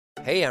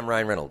Hey, I'm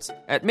Ryan Reynolds.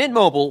 At Mint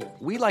Mobile,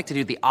 we like to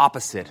do the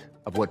opposite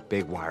of what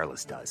Big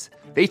Wireless does.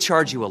 They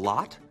charge you a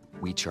lot,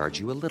 we charge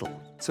you a little.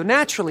 So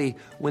naturally,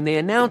 when they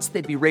announced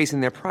they'd be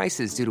raising their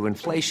prices due to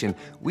inflation,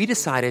 we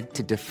decided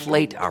to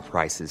deflate our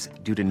prices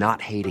due to not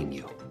hating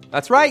you.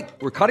 That's right.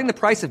 We're cutting the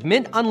price of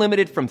Mint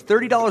Unlimited from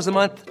 $30 a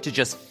month to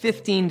just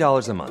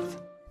 $15 a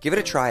month. Give it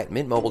a try at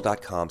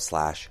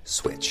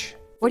mintmobile.com/switch.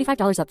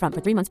 $45 up front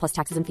for 3 months plus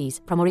taxes and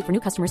fees. Promo rate for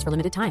new customers for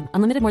limited time.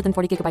 Unlimited more than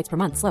 40 gigabytes per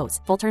month. Slows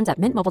full terms at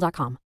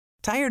mintmobile.com.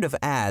 Tired of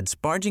ads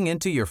barging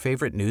into your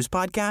favorite news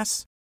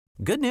podcasts?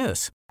 Good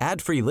news.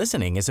 Ad-free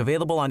listening is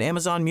available on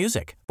Amazon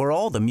Music for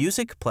all the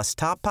music plus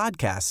top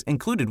podcasts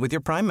included with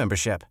your Prime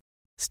membership.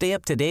 Stay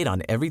up to date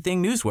on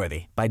everything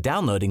newsworthy by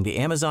downloading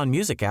the Amazon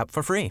Music app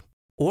for free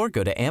or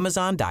go to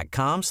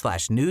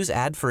amazon.com/news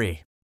ad free.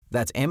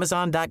 That's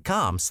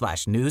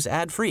amazon.com/news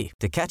ad free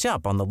to catch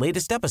up on the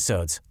latest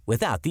episodes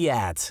without the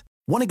ads.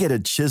 Want to get a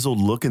chiseled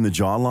look in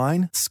the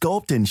jawline?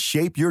 Sculpt and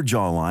shape your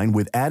jawline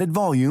with added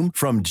volume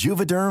from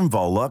Juvederm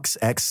Volux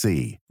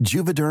XC.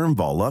 Juvederm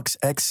Volux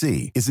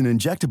XC is an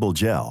injectable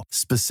gel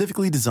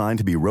specifically designed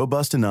to be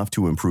robust enough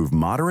to improve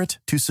moderate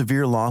to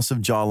severe loss of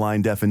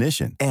jawline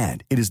definition.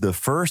 And it is the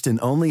first and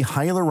only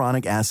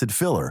hyaluronic acid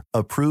filler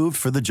approved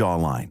for the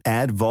jawline.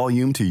 Add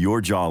volume to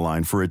your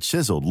jawline for a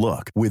chiseled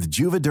look with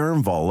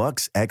Juvederm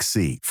Volux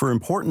XC. For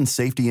important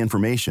safety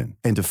information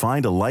and to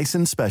find a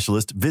licensed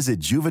specialist, visit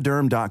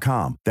juvederm.com.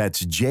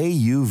 That's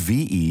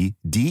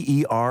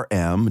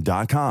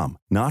JUVEDERM.com.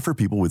 Not for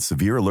people with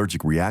severe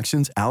allergic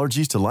reactions,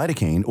 allergies to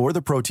lidocaine, or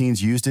the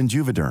proteins used in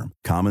Juvederm.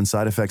 Common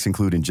side effects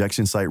include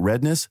injection site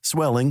redness,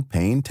 swelling,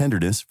 pain,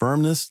 tenderness,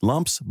 firmness,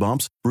 lumps,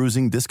 bumps,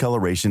 bruising,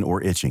 discoloration,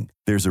 or itching.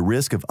 There's a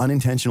risk of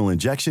unintentional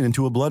injection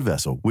into a blood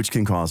vessel, which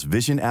can cause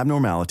vision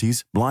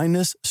abnormalities,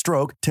 blindness,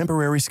 stroke,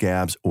 temporary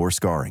scabs, or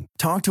scarring.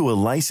 Talk to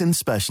a licensed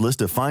specialist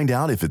to find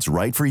out if it's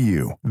right for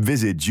you.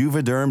 Visit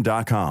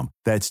Juvederm.com.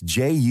 That's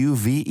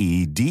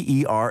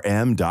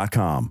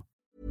JUVEDERM.com.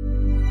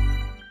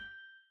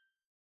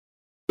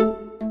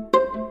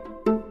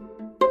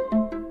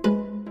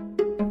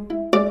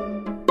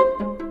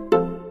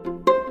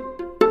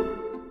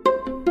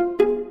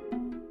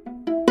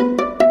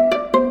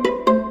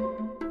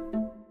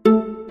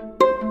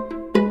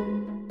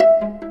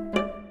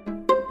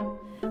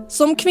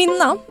 Som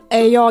kvinna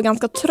är jag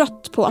ganska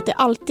trött på att det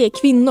alltid är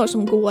kvinnor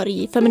som går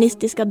i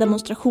feministiska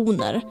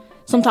demonstrationer,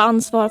 som tar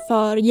ansvar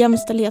för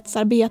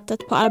jämställdhetsarbetet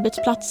på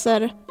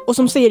arbetsplatser och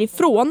som säger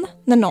ifrån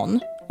när någon,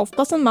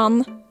 oftast en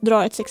man,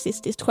 drar ett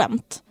sexistiskt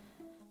skämt.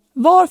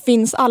 Var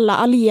finns alla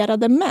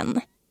allierade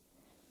män?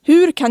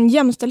 Hur kan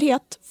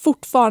jämställdhet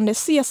fortfarande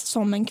ses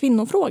som en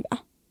kvinnofråga?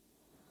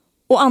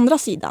 Å andra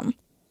sidan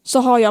så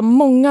har jag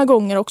många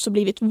gånger också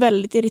blivit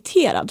väldigt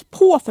irriterad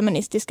på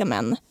feministiska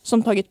män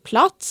som tagit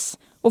plats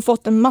och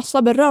fått en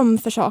massa beröm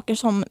för saker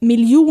som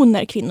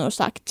miljoner kvinnor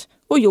sagt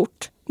och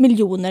gjort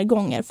miljoner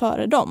gånger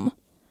före dem.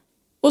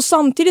 Och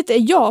samtidigt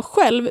är jag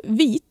själv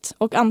vit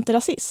och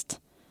antirasist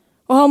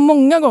och har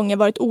många gånger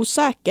varit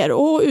osäker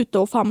och ute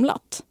och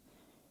famlat.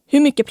 Hur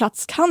mycket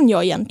plats kan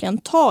jag egentligen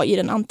ta i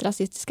den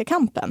antirasistiska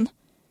kampen?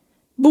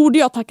 Borde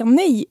jag tacka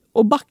nej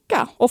och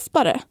backa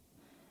oftare?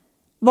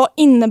 Vad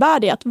innebär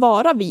det att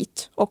vara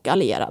vit och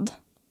allierad?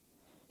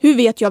 Hur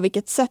vet jag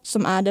vilket sätt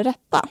som är det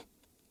rätta?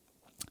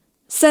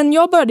 Sen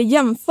jag började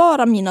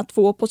jämföra mina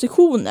två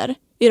positioner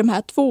i de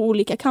här två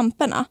olika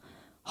kamperna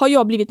har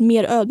jag blivit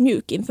mer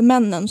ödmjuk inför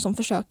männen som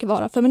försöker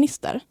vara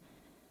feminister.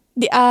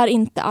 Det är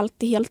inte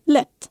alltid helt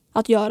lätt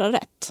att göra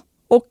rätt.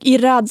 Och i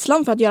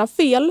rädslan för att göra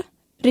fel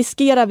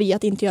riskerar vi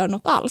att inte göra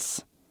något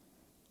alls.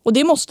 Och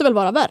det måste väl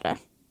vara värre?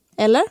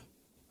 Eller?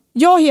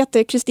 Jag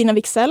heter Kristina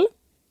Wixell.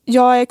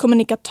 Jag är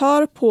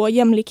kommunikatör på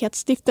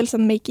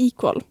jämlikhetsstiftelsen Make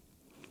Equal.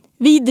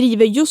 Vi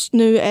driver just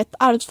nu ett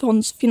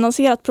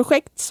arvsfondsfinansierat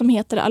projekt som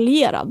heter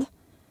Allierad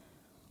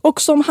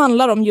och som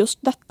handlar om just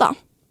detta.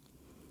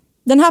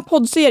 Den här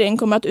poddserien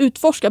kommer att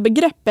utforska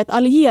begreppet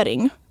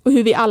alliering och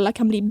hur vi alla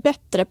kan bli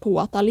bättre på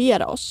att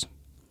alliera oss.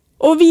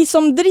 Och vi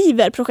som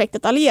driver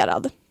projektet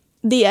Allierad,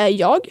 det är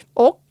jag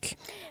och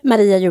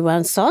Maria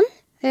Johansson,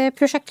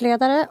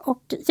 projektledare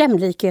och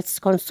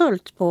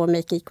jämlikhetskonsult på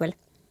Make Equal.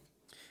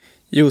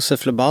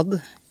 Josef Lebad,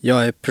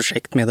 jag är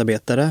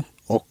projektmedarbetare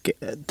och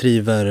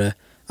driver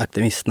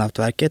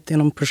aktivistnätverket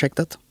inom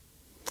projektet.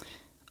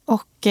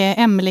 Och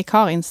Emelie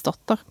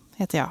Karinsdotter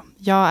heter jag.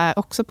 Jag är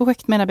också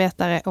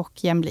projektmedarbetare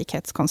och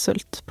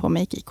jämlikhetskonsult på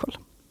Make Equal.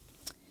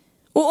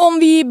 Och om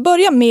vi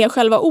börjar med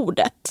själva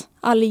ordet,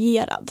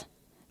 allierad.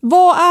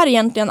 Vad är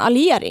egentligen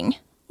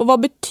alliering? Och vad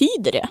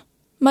betyder det?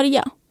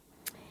 Maria?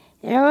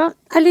 Ja,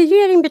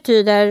 alliering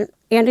betyder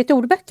enligt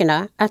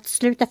ordböckerna att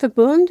sluta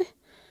förbund,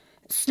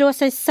 slå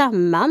sig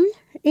samman,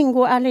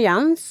 ingå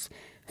allians,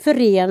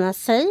 förena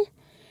sig.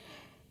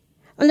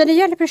 Och när det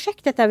gäller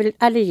projektet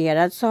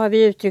Allierad så har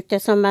vi uttryckt det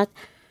som att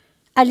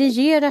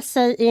alliera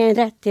sig i en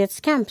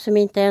rättighetskamp som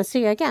inte är ens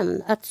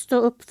egen. Att stå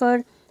upp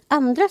för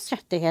andras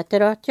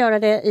rättigheter och att göra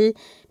det i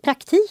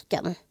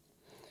praktiken.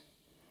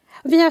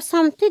 Vi har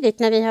samtidigt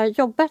när vi har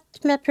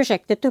jobbat med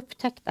projektet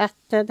upptäckt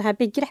att det här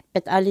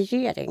begreppet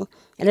alliering,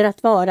 eller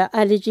att vara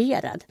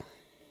allierad,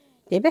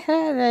 det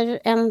behöver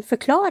en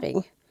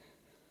förklaring.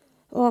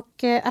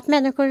 Och att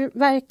människor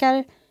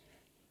verkar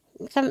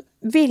liksom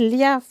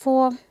vilja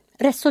få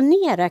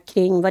resonera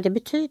kring vad det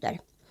betyder.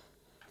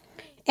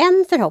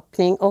 En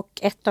förhoppning och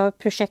ett av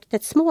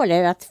projektets mål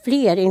är att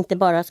fler inte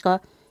bara ska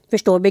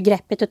förstå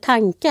begreppet och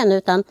tanken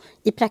utan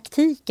i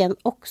praktiken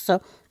också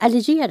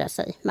alliera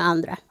sig med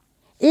andra.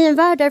 I en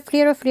värld där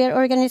fler och fler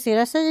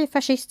organiserar sig i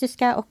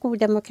fascistiska och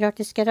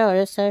odemokratiska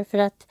rörelser för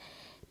att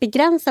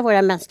begränsa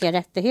våra mänskliga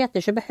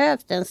rättigheter så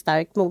behövs det en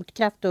stark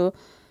motkraft och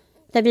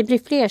där vi blir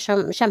fler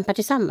som kämpar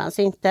tillsammans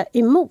och inte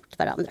emot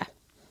varandra.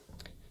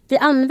 Vi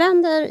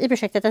använder i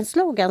projektet en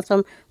slogan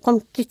som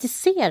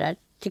konkretiserar,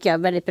 tycker jag,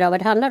 väldigt bra vad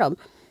det handlar om.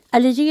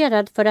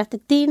 Allierad för att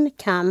din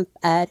kamp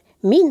är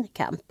min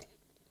kamp.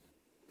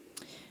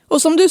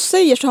 Och som du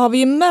säger så har vi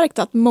ju märkt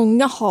att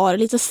många har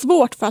lite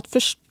svårt för att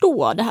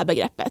förstå det här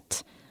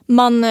begreppet.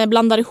 Man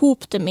blandar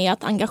ihop det med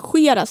att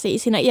engagera sig i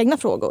sina egna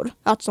frågor.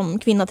 Att som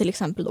kvinna till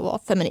exempel då vara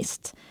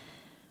feminist.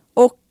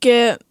 Och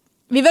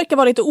vi verkar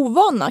vara lite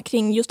ovana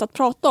kring just att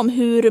prata om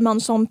hur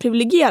man som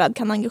privilegierad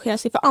kan engagera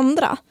sig för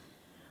andra.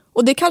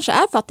 Och det kanske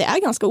är för att det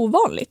är ganska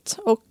ovanligt.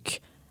 Och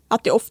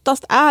att det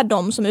oftast är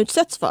de som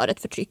utsätts för ett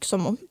förtryck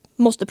som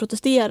måste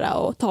protestera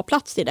och ta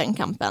plats i den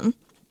kampen.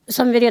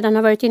 Som vi redan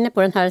har varit inne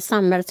på, den här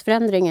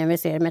samhällsförändringen vi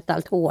ser med ett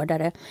allt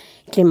hårdare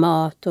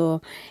klimat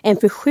och en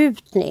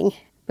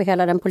förskjutning på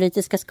hela den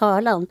politiska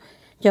skalan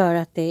gör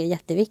att det är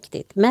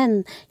jätteviktigt.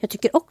 Men jag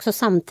tycker också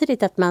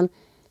samtidigt att man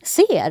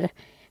ser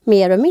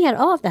mer och mer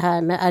av det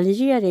här med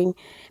alliering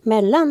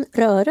mellan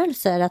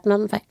rörelser. Att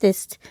man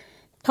faktiskt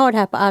tar det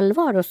här på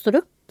allvar och står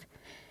upp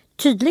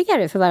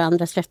tydligare för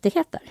varandras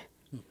rättigheter.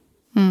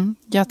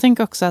 Jag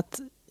tänker också att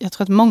jag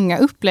tror att många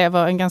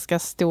upplever en ganska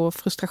stor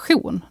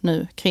frustration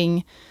nu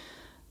kring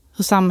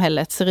hur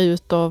samhället ser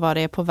ut och vad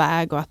det är på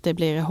väg och att det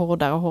blir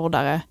hårdare och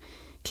hårdare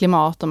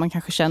klimat och man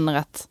kanske känner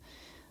att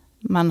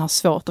man har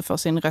svårt att få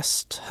sin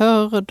röst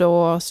hörd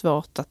och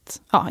svårt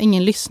att,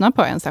 ingen lyssnar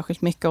på en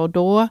särskilt mycket och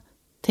då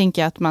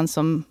tänker jag att man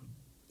som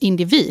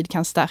individ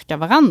kan stärka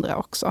varandra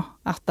också.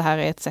 Att det här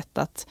är ett sätt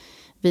att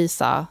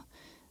visa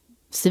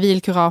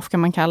civilkurage kan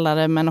man kalla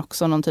det, men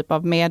också någon typ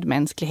av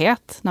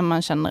medmänsklighet när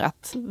man känner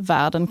att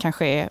världen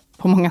kanske är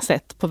på många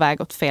sätt på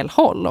väg åt fel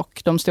håll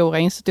och de stora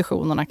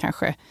institutionerna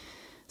kanske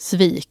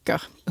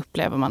sviker,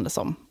 upplever man det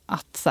som.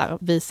 Att så här,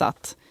 visa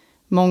att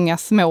många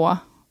små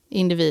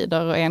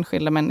individer och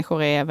enskilda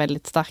människor är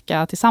väldigt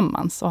starka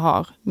tillsammans och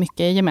har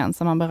mycket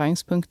gemensamma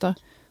beröringspunkter.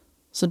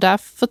 Så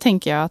därför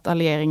tänker jag att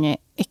alliering är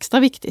extra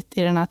viktigt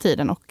i den här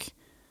tiden och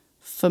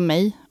för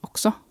mig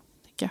också.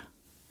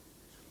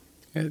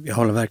 Jag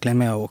håller verkligen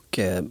med och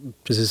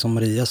precis som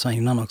Maria sa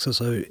innan också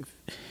så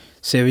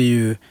ser vi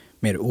ju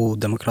mer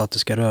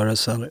odemokratiska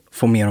rörelser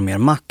få mer och mer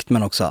makt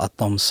men också att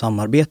de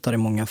samarbetar i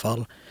många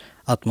fall.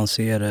 Att man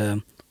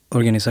ser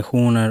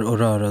organisationer och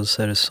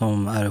rörelser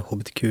som är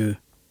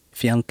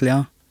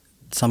hbtq-fientliga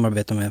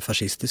samarbetar med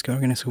fascistiska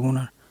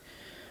organisationer.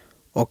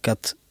 Och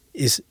att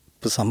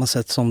på samma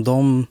sätt som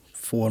de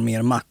får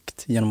mer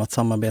makt genom att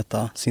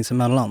samarbeta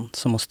sinsemellan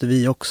så måste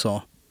vi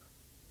också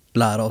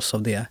lära oss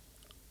av det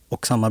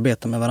och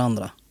samarbeta med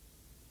varandra.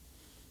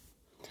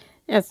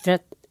 Ja, för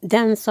att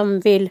den som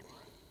vill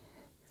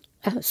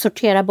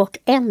sortera bort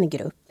en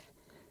grupp,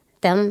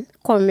 den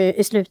kommer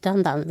i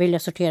slutändan vilja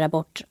sortera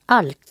bort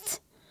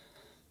allt.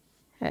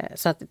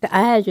 Så att det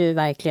är ju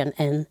verkligen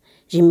en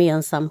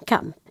gemensam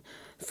kamp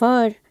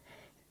för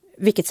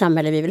vilket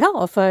samhälle vi vill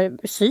ha och för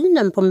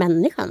synen på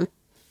människan.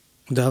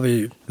 Det har vi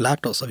ju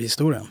lärt oss av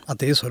historien, att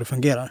det är så det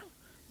fungerar.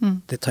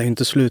 Det tar ju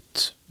inte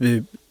slut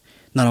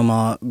när de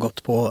har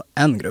gått på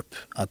en grupp,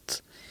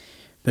 att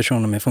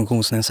personer med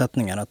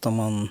funktionsnedsättningar, att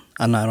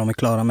när de är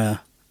klara med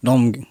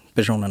de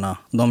personerna,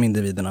 de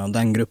individerna och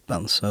den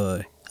gruppen, så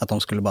att de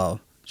skulle bara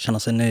känna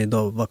sig nöjda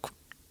och vara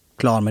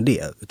klar med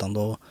det, utan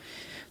då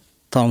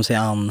tar de sig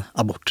an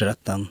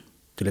aborträtten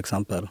till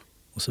exempel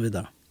och så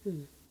vidare.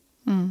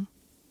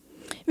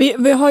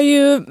 Vi har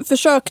ju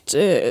försökt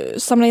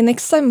samla in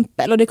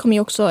exempel och det kommer ju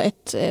också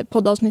ett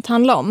poddavsnitt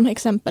handla om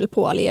exempel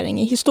på alliering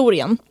i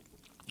historien.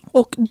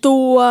 Och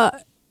då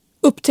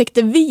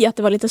upptäckte vi att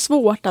det var lite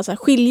svårt att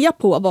skilja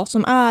på vad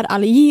som är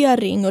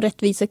alliering och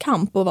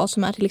rättvisekamp och vad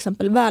som är till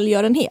exempel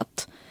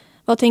välgörenhet.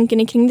 Vad tänker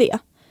ni kring det?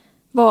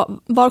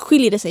 Var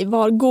skiljer det sig?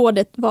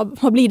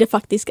 Vad blir det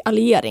faktisk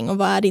alliering och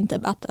vad är det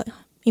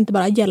inte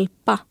bara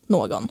hjälpa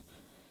någon?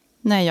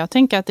 Nej, jag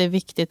tänker att det är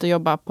viktigt att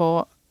jobba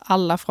på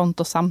alla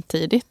fronter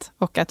samtidigt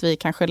och att vi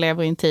kanske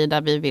lever i en tid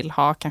där vi vill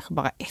ha kanske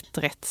bara ett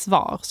rätt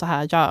svar. Så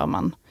här gör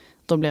man,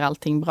 då blir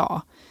allting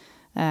bra.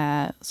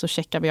 Så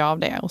checkar vi av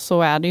det och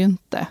så är det ju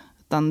inte.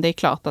 Utan det är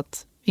klart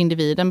att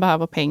individen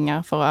behöver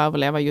pengar för att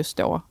överleva just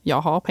då.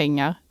 Jag har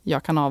pengar,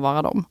 jag kan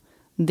avvara dem.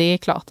 Det är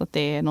klart att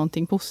det är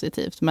någonting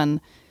positivt, men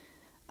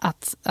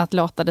att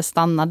låta det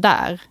stanna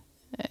där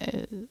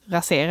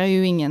raserar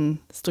ju ingen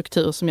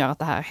struktur som gör att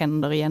det här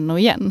händer igen och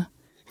igen.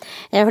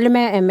 Jag håller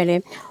med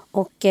Emelie.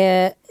 Och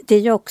det är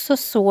ju också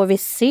så vi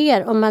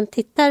ser, om man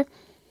tittar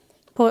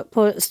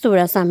på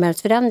stora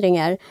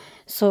samhällsförändringar,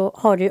 så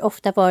har det ju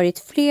ofta varit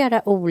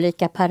flera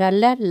olika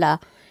parallella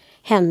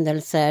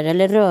händelser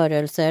eller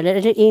rörelser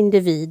eller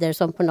individer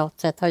som på något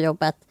sätt har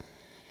jobbat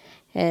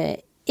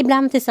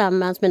ibland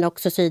tillsammans men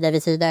också sida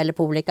vid sida eller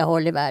på olika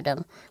håll i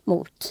världen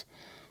mot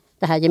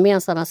det här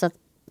gemensamma. Så att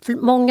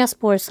många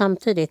spår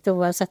samtidigt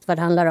oavsett vad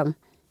det handlar om.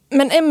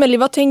 Men Emelie,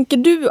 vad tänker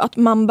du att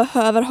man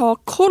behöver ha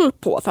koll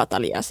på för att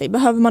alliera sig?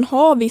 Behöver man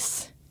ha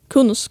viss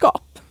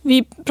kunskap?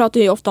 Vi pratar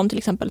ju ofta om till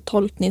exempel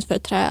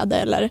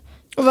tolkningsföreträde.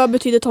 Och vad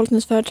betyder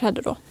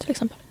tolkningsföreträde då till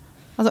exempel?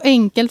 Alltså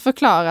enkelt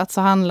förklarat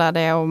så handlar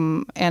det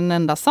om en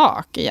enda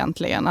sak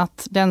egentligen.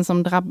 Att den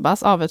som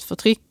drabbas av ett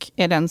förtryck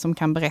är den som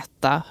kan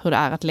berätta hur det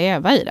är att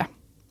leva i det.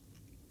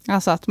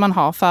 Alltså att man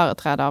har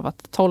företräde av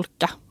att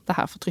tolka det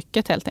här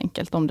förtrycket helt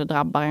enkelt om det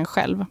drabbar en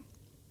själv.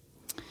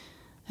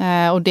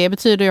 Och det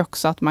betyder ju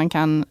också att man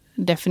kan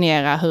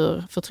definiera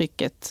hur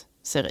förtrycket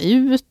ser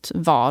ut,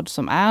 vad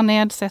som är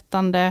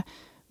nedsättande,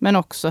 men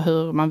också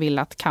hur man vill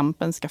att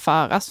kampen ska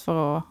föras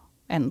för att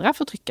ändra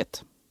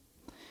förtrycket.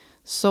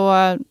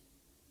 Så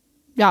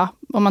ja,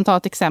 om man tar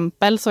ett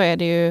exempel så är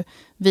det ju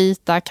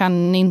vita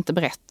kan inte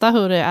berätta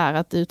hur det är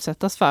att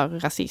utsättas för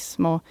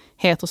rasism och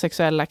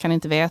heterosexuella kan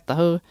inte veta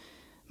hur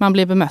man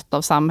blir bemött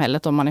av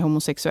samhället om man är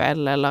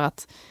homosexuell, eller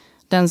att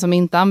den som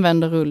inte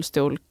använder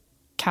rullstol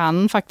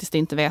kan faktiskt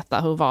inte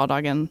veta hur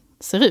vardagen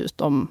ser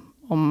ut om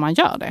man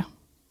gör det.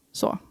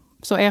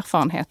 Så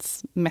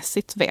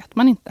erfarenhetsmässigt vet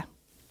man inte.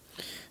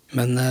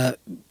 Men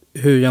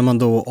hur gör man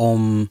då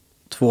om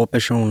två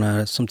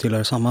personer som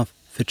tillhör samma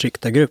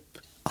förtryckta grupp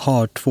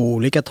har två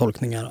olika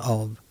tolkningar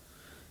av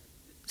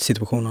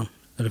situationen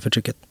eller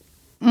förtrycket?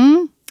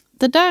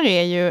 Det där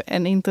är ju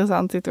en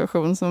intressant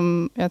situation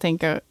som jag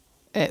tänker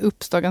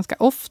uppstår ganska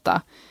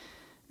ofta.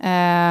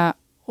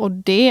 Och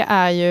det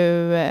är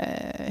ju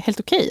helt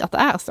okej att det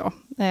är så.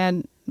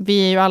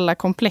 Vi är ju alla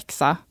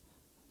komplexa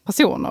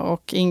personer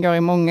och ingår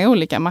i många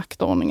olika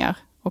maktordningar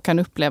och kan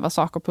uppleva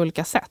saker på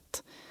olika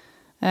sätt.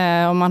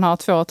 Om man har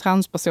 2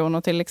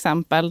 transpersoner till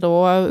exempel,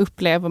 då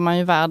upplever man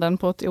ju världen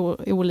på ett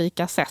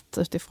olika sätt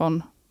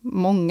utifrån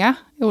många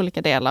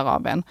olika delar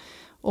av en.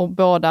 Och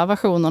båda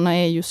versionerna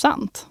är ju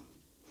sant.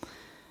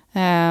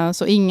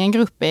 Så ingen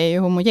grupp är ju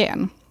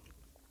homogen.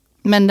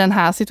 Men den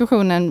här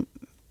situationen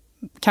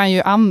kan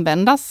ju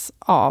användas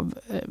av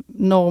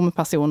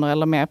normpersoner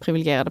eller mer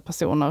privilegierade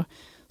personer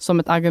som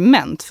ett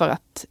argument för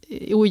att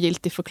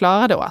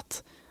ogiltigförklara då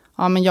att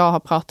ja, men jag har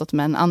pratat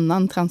med en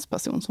annan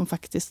transperson som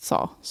faktiskt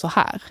sa så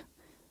här.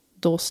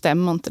 Då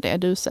stämmer inte det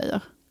du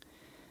säger.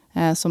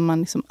 Så man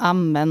liksom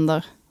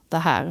använder det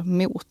här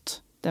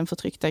mot den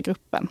förtryckta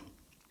gruppen.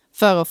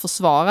 För att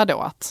försvara då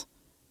att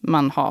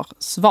man har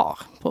svar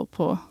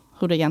på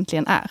hur det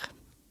egentligen är.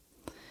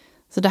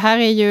 Så det här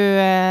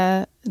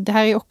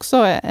är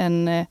också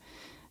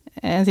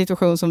en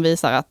situation som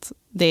visar att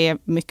det är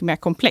mycket mer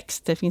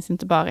komplext. Det finns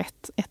inte bara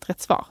ett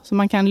rätt svar. Så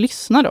man kan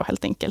lyssna då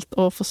helt enkelt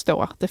och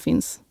förstå att det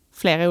finns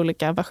flera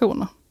olika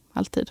versioner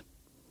alltid.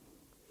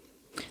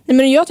 Nej,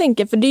 men jag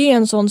tänker, för det är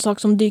en sån sak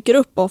som dyker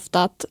upp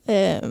ofta,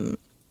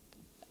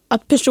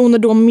 att personer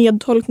då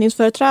med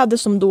tolkningsföreträde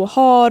som då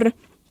har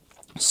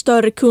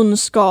större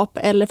kunskap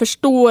eller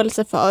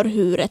förståelse för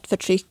hur ett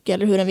förtryck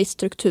eller hur en viss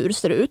struktur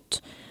ser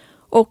ut,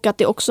 och att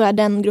det också är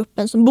den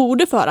gruppen som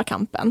borde föra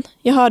kampen.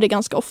 Jag hör det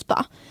ganska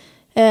ofta.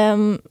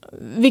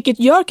 Vilket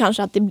gör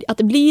kanske att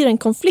det blir en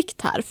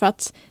konflikt här, för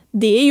att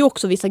det är ju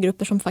också vissa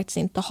grupper som faktiskt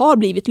inte har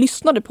blivit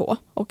lyssnade på,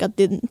 och att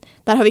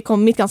där har vi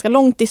kommit ganska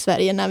långt i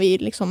Sverige när vi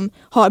liksom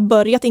har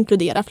börjat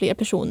inkludera fler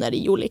personer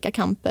i olika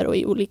kamper och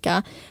i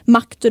olika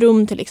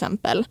maktrum till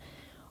exempel.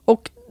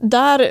 Och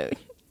där,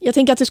 jag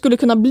tänker att det skulle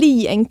kunna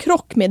bli en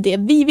krock med det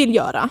vi vill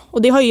göra,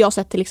 och det har ju jag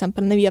sett till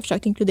exempel när vi har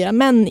försökt inkludera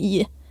män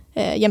i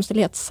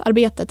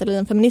jämställdhetsarbetet eller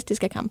den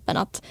feministiska kampen,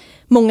 att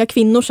många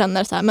kvinnor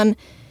känner så här, men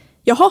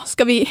jaha,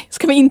 ska vi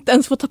inte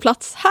ens få ta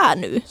plats här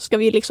nu? Ska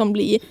vi liksom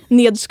bli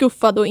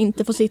nedskuffade och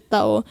inte få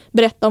sitta och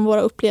berätta om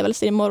våra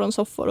upplevelser i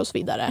morgonsoffor och så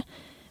vidare?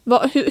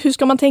 Hur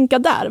ska man tänka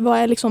där?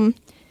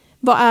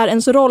 Vad är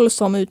ens roll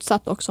som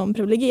utsatt och som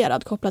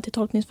privilegierad kopplat till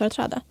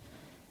tolkningsföreträde?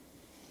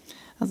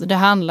 Alltså det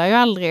handlar ju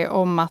aldrig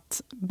om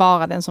att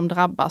bara den som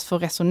drabbas får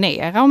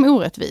resonera om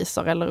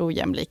orättvisor eller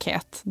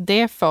ojämlikhet.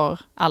 Det får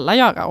alla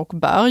göra och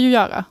bör ju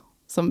göra,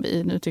 som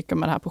vi nu tycker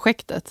med det här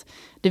projektet.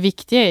 Det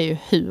viktiga är ju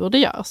hur det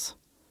görs.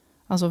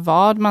 Alltså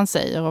vad man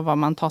säger och vad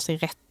man tar sig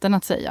rätten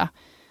att säga.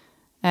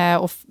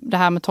 Och det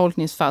här med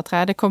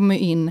tolkningsföreträde kommer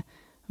in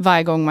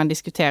varje gång man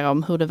diskuterar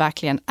om hur det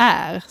verkligen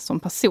är som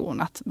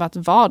person. Att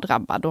vara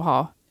drabbad och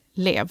ha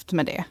levt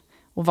med det.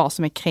 Och vad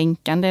som är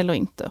kränkande eller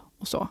inte.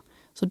 Och så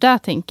där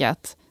tänker jag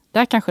att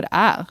där kanske det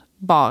är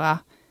bara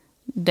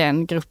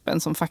den gruppen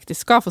som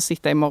faktiskt ska få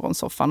sitta i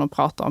morgonsoffan och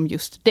prata om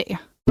just det.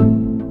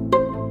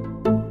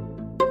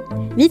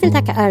 Vi vill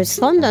tacka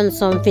Arvsfonden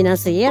som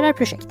finansierar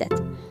projektet.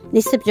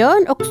 Nisse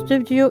Björn och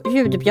Studio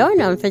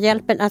Ljudbjörnen för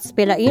hjälpen att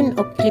spela in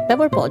och klippa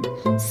vår podd.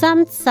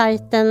 Samt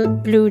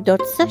sajten Blue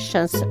Dot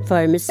Sessions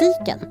för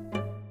musiken.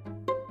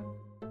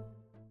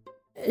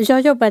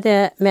 Jag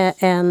jobbade med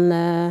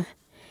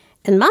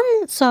en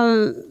man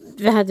som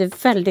vi hade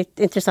väldigt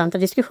intressanta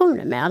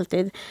diskussioner med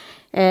alltid.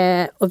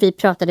 Och vi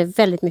pratade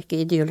väldigt mycket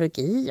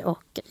ideologi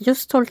och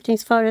just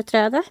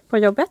tolkningsföreträde på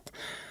jobbet.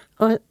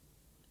 Och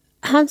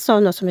han sa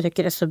något som jag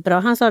tycker är så bra.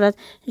 Han sa att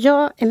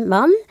jag är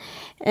man,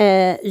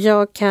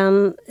 jag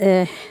kan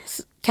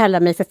kalla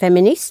mig för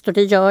feminist och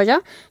det gör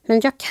jag.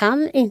 Men jag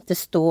kan inte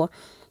stå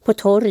på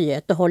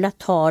torget och hålla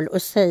tal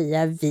och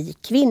säga vi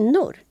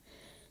kvinnor.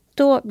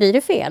 Då blir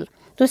det fel.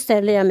 Då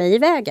ställer jag mig i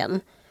vägen.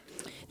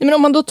 Nej, men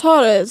om man då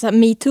tar så här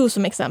MeToo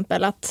som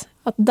exempel, att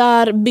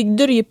där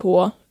byggde det ju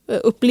på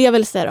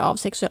upplevelser av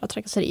sexuella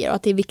trakasserier och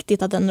att det är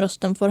viktigt att den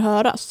rösten får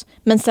höras.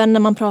 Men sen när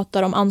man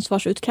pratar om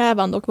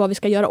ansvarsutkrävande och vad vi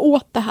ska göra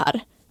åt det här,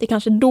 det är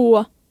kanske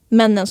då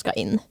männen ska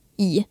in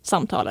i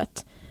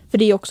samtalet. För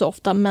det är också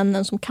ofta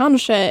männen som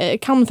kanske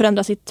kan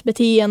förändra sitt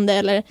beteende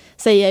eller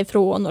säga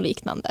ifrån och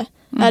liknande.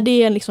 Är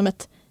det liksom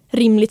ett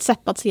rimligt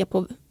sätt att se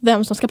på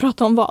vem som ska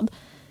prata om vad?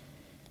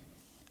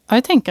 Ja,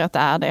 jag tänker att det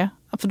är det.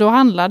 För då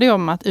handlar det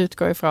om att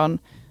utgå ifrån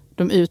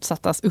de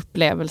utsattas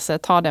upplevelse,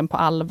 ta den på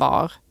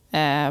allvar,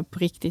 på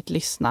riktigt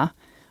lyssna.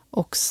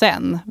 Och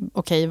sen,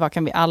 okej, vad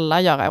kan vi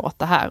alla göra åt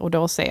det här? Och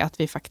då se att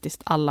vi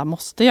faktiskt alla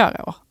måste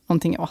göra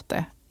någonting åt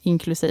det,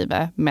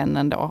 inklusive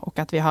männen då. Och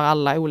att vi har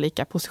alla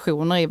olika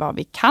positioner i vad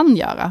vi kan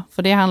göra.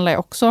 För det handlar ju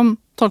också om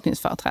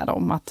tolkningsföreträdare,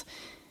 om att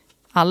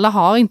alla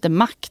har inte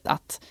makt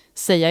att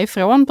säga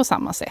ifrån på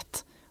samma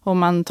sätt. Om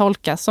man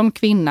tolkas som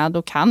kvinna,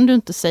 då kan du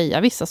inte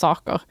säga vissa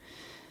saker.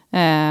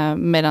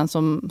 Medan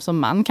som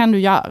man kan du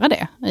göra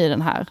det i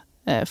den här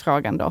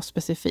frågan då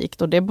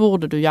specifikt. Och det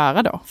borde du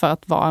göra då för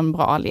att vara en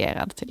bra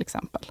allierad till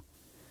exempel.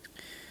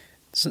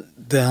 Så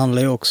det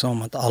handlar ju också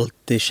om att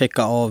alltid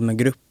checka av med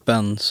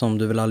gruppen som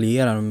du vill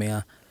alliera dig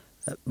med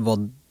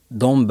vad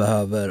de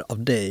behöver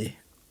av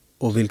dig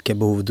och vilka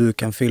behov du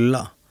kan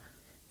fylla.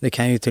 Det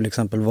kan ju till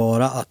exempel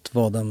vara att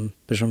vara den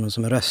personen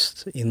som är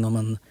röst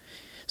inom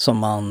som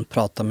man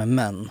pratar med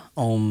män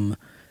om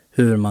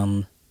hur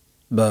man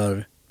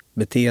bör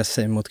bete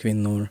sig mot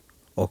kvinnor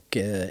och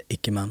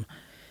icke-män.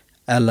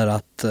 Eller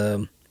att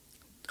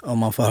om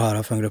man får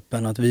höra från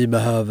gruppen att vi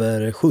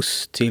behöver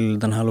skjuts till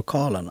den här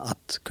lokalen.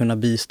 Att kunna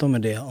bistå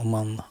med det om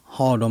man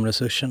har de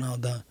resurserna och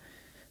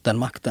den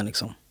makten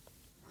liksom.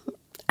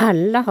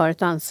 Alla har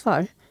ett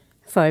ansvar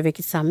för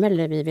vilket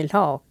samhälle vi vill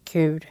ha och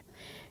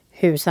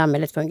hur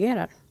samhället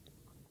fungerar.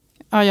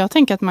 Ja, jag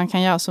tänker att man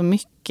kan göra så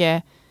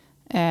mycket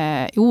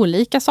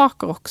olika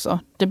saker också.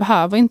 Det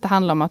behöver inte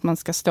handla om att man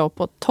ska stå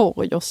på ett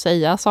torg och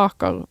säga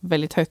saker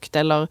väldigt högt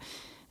eller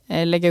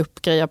lägga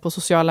upp grejer på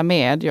sociala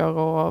medier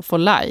och få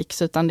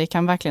likes, utan det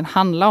kan verkligen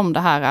handla om det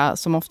här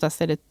som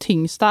oftast är det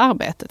tyngsta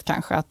arbetet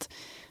kanske, att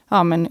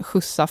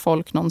skjutsa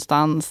folk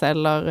någonstans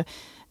eller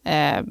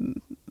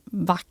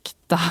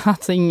vakta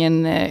att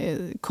ingen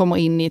kommer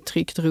in i ett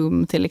tryggt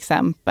rum till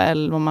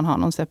exempel, om man har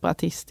någon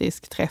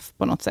separatistisk träff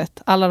på något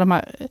sätt. Alla de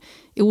här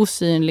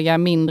osynliga,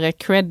 mindre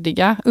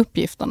creddiga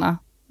uppgifterna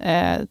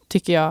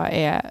tycker jag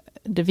är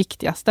det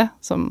viktigaste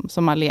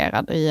som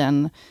allierad i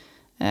en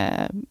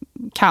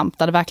kamp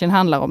där det verkligen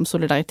handlar om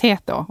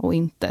solidaritet då, och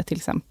inte till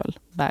exempel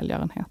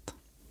välgörenhet.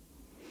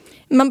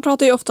 Man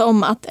pratar ju ofta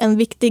om att en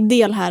viktig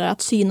del här är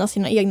att syna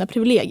sina egna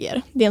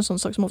privilegier. Det är en sån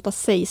sak som ofta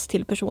sägs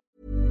till personer.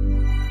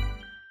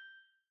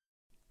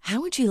 How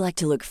would you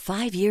like to look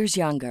 5 years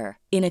younger?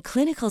 In a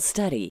clinical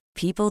study,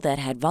 people that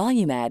had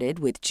volume added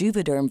with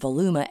Juvederm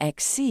Voluma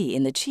XC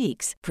in the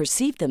cheeks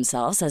perceived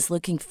themselves as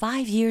looking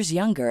 5 years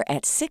younger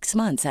at 6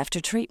 months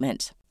after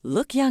treatment.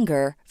 Look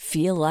younger,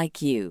 feel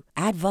like you.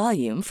 Add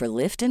volume for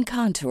lift and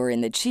contour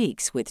in the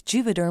cheeks with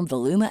Juvederm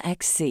Voluma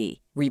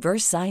XC.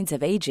 Reverse signs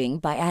of aging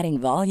by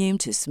adding volume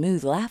to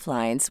smooth laugh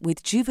lines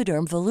with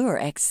Juvederm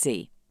Volure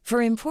XC.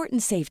 For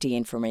important safety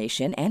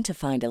information and to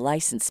find a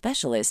licensed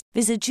specialist,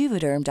 visit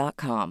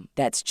Juvederm.com.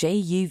 That's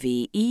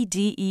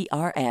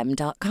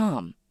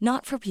JUVEDERM.com.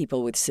 Not for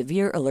people with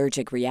severe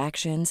allergic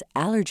reactions,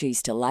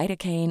 allergies to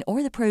lidocaine,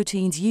 or the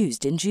proteins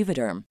used in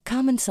Juvederm.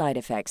 Common side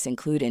effects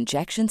include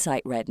injection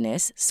site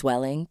redness,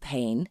 swelling,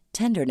 pain,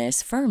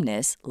 tenderness,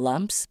 firmness,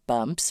 lumps,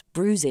 bumps,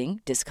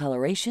 bruising,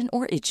 discoloration,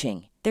 or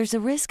itching. There's a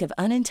risk of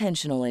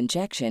unintentional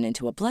injection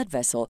into a blood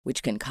vessel,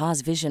 which can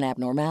cause vision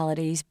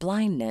abnormalities,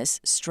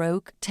 blindness,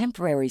 stroke,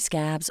 temporary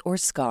scabs, or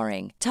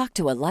scarring. Talk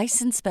to a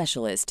licensed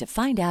specialist to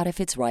find out if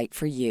it's right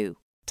for you.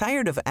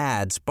 Tired of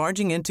ads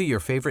barging into your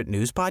favorite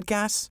news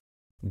podcasts?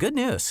 Good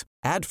news.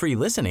 Ad-free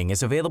listening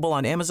is available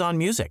on Amazon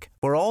Music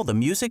for all the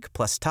music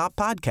plus top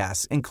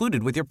podcasts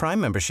included with your Prime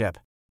membership.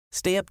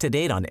 Stay up to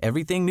date on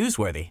everything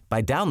newsworthy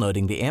by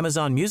downloading the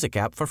Amazon Music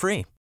app for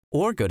free.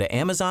 Or go to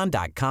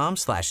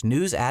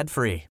amazon.com/news ad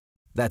free.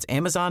 That's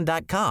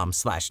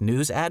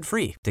amazon.com/news ad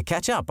free to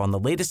catch up on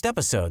the latest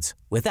episodes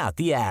without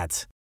the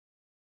ads.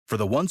 For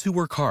the ones who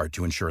work hard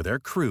to ensure their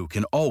crew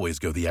can always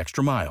go the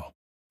extra mile,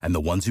 and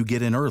the ones who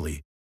get in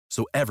early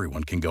so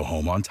everyone can go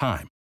home on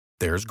time,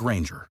 there's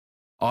Grainger,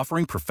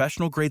 offering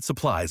professional-grade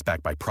supplies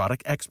backed by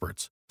product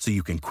experts so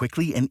you can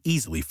quickly and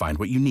easily find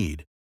what you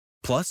need.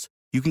 Plus,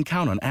 you can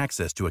count on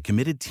access to a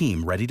committed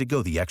team ready to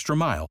go the extra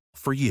mile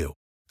for you.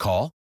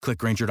 Call,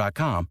 Click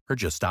Grainger.com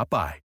or just stop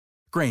by.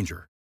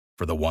 Grainger,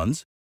 for the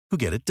ones who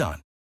get it done.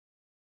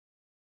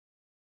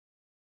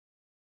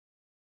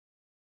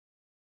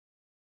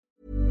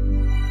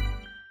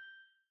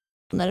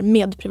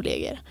 Med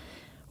privilegier.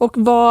 Och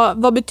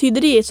vad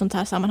betyder det i ett sånt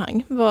här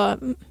sammanhang?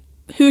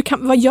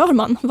 Vad gör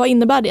man? Vad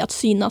innebär det att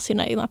syna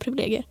sina egna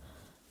privilegier?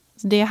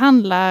 Det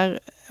handlar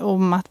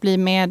om att bli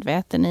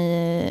medveten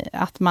i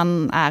att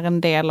man är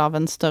en del av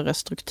en större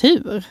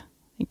struktur,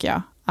 tycker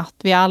jag. Att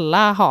vi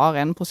alla har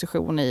en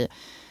position i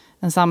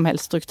en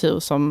samhällsstruktur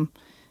som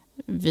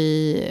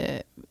vi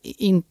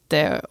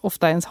inte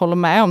ofta ens håller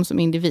med om som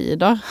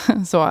individer.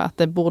 Så att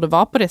det borde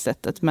vara på det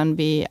sättet, men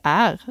vi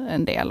är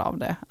en del av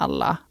det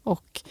alla.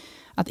 Och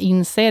att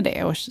inse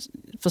det och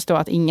förstå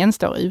att ingen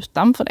står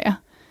utanför det.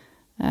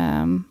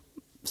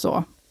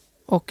 Så.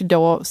 Och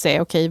då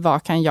se, okej,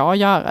 vad kan jag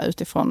göra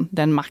utifrån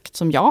den makt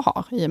som jag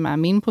har i och med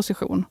min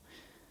position?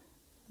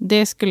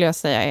 Det skulle jag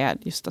säga är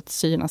just att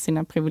syna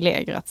sina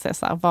privilegier. Att se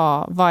så här,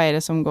 vad är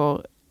det som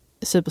går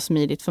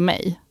supersmidigt för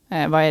mig?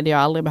 Vad är det jag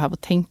aldrig behöver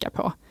tänka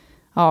på?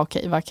 Ja,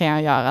 okej, vad kan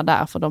jag göra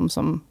där för de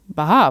som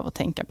behöver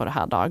tänka på det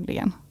här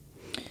dagligen?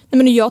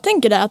 Nej, men jag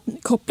tänker det att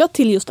kopplat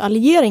till just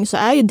alliering så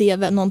är ju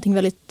det någonting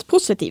väldigt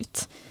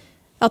positivt.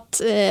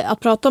 Att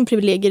prata om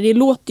privilegier, det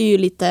låter ju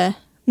lite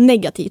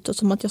negativt och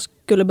som att jag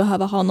skulle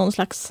behöva ha någon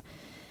slags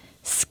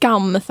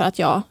skam för att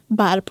jag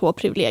bär på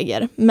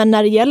privilegier. Men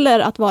när det gäller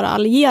att vara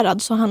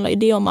allierad så handlar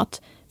det om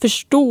att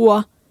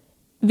förstå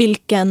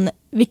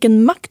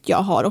vilken makt jag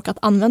har och att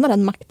använda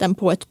den makten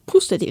på ett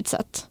positivt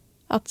sätt.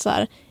 Att så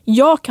här,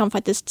 jag kan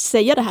faktiskt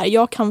säga det här,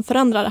 jag kan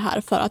förändra det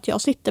här för att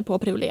jag sitter på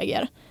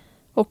privilegier.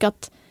 Och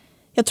att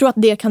jag tror att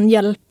det kan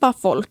hjälpa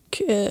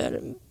folk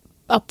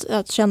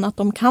att känna att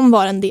de kan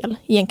vara en del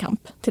i en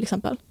kamp, till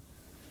exempel.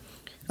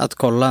 Att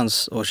kolla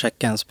ens och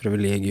checka ens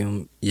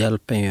privilegium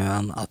hjälper ju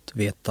en att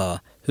veta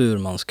hur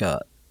man ska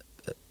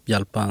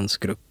hjälpa ens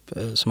grupp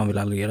som man vill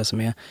alliera sig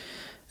med.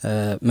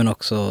 Men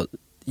också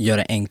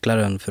göra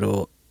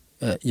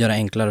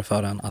enklare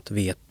för en att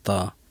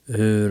veta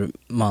hur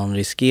man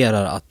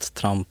riskerar att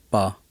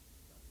trampa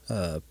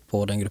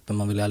på den gruppen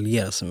man vill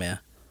alliera sig med.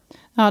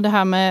 Ja, det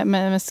här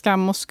med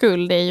skam och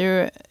skuld, det är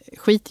ju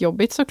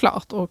skitjobbigt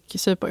såklart och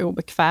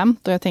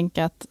superobekvämt. Och jag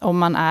tänker att om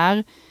man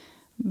är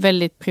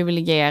väldigt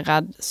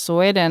privilegierad så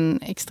är det en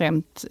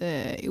extremt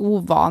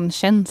ovan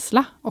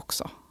känsla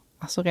också.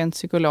 Alltså rent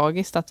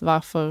psykologiskt, att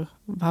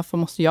varför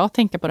måste jag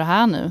tänka på det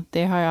här nu?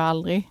 Det har jag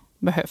aldrig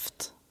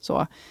behövt.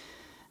 Så.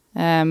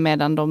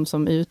 Medan de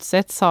som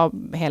utsätts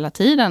har hela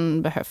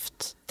tiden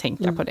behövt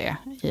tänka på det.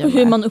 Och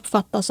hur man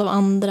uppfattas av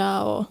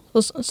andra och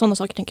sådana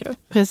saker, tänker du?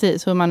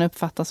 Precis, hur man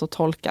uppfattas och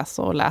tolkas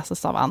och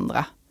läses av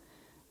andra.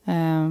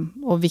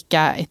 Och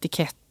vilka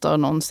etiketter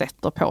någon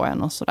sätter på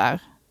en och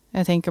sådär.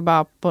 Jag tänker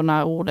bara på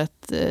när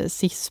ordet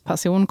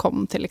cis-person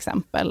kom till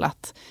exempel.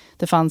 Att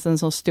det fanns en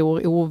så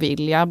stor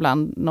ovilja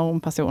bland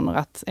normpersoner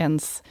att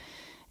ens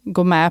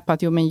gå med på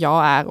att men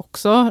jag är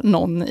också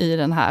någon i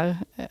den här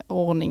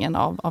ordningen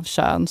av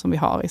kön som vi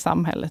har i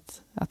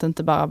samhället. Att det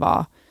inte bara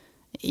var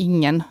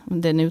ingen,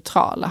 det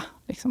neutrala.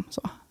 Liksom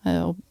så.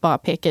 Och bara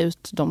peka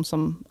ut de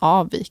som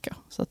avviker,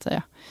 så att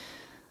säga.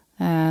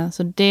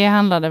 Så det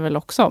handlade väl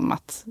också om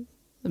att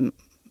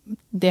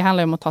det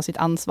handlar om att ta sitt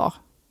ansvar.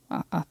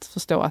 Att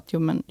förstå att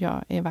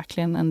jag är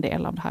verkligen en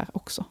del av det här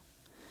också.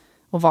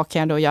 Och vad kan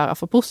jag då göra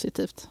för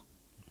positivt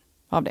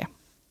av det?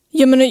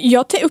 Ja, men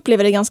jag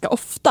upplever det ganska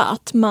ofta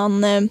att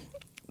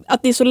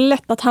det är så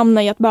lätt att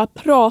hamna i att bara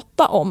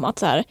prata om att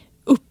så här,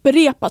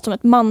 upprepa som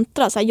ett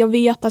mantra. Så här, jag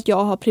vet att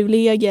jag har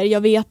privilegier,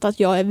 jag vet att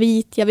jag är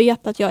vit, jag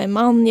vet att jag är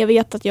man, jag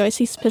vet att jag är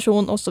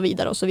cis-person och så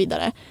vidare och så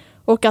vidare.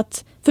 Och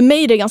att för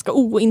mig är det ganska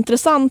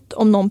ointressant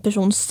om någon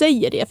person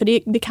säger det, för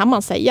det kan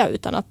man säga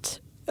utan att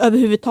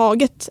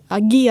överhuvudtaget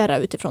agera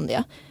utifrån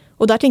det.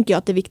 Och där tänker jag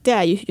att det viktiga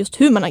är ju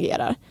just hur man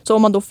agerar. Så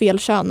om man då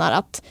felkönar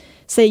att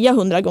säga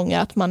 100 gånger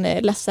att man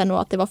är ledsen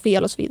och att det var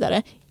fel och så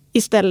vidare,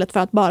 istället för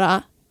att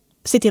bara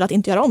se till att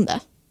inte göra om det.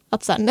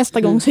 Att så här,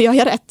 nästa gång så gör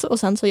jag rätt och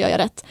sen så gör jag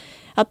rätt.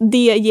 Att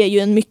det ger ju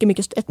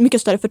ett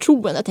mycket större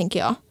förtroende, tänker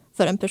jag,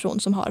 för en person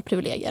som har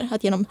privilegier.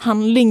 Att genom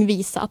handling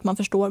visa att man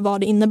förstår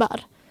vad det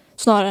innebär.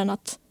 Snarare än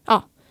att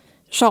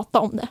tjata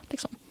om det.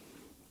 Liksom.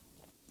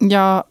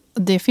 Ja,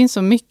 det finns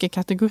så mycket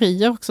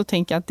kategorier också,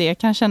 tänker att det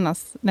kan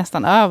kännas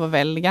nästan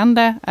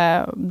överväldigande.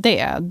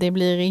 Det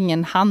blir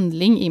ingen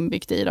handling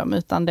inbyggt i dem,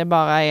 utan det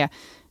bara är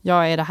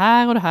jag är det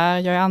här och det här,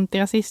 jag är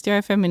antirasist, jag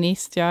är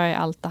feminist, jag är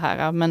allt det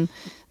här. Men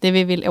det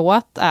vi vill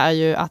åt är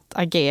ju att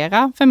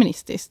agera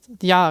feministiskt,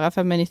 att göra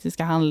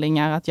feministiska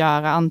handlingar, att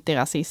göra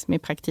antirasism i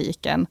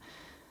praktiken,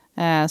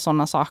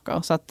 sådana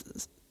saker. Så att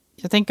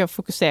jag tänker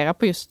fokusera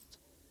på just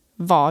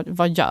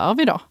vad gör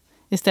vi då?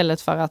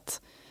 Istället för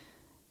att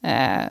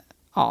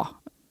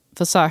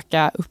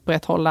försöka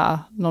upprätthålla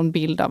någon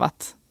bild av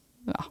att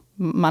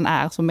man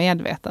är så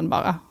medveten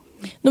bara.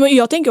 Men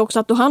jag tänker också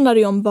att då handlar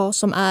det om vad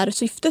som är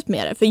syftet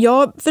med det. För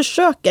jag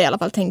försöker i alla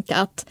fall tänka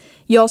att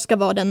jag ska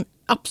vara den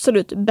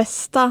absolut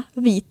bästa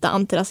vita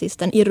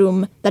antirasisten i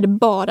rum där det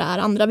bara är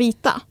andra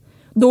vita.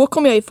 Då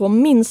kommer jag ju få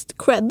minst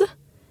cred,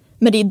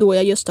 men det är då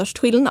jag gör störst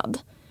skillnad.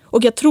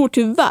 Och jag tror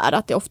tyvärr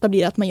att det ofta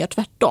blir att man gör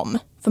tvärtom.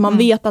 För man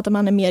vet att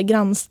man är mer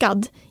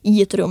granskad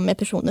i ett rum med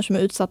personer som är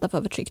utsatta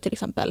för förtryck till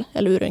exempel.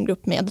 Eller ur en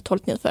grupp med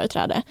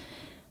tolkningsföreträde.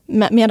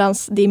 Medan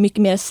det är mycket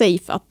mer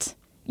safe att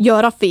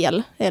göra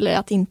fel. Eller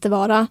att inte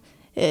vara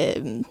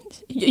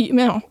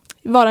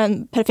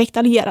en perfekt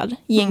allierad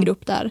i en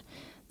grupp där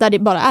det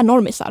bara är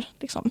normisar.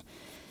 Liksom.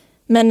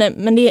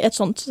 Men det är ett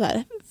sånt så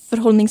här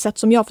förhållningssätt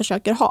som jag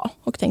försöker ha.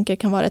 Och tänker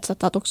kan vara ett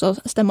sätt att också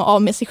stämma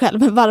av med sig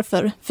själv.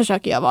 Varför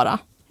försöker jag vara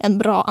en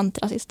bra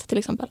antirasist till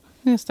exempel?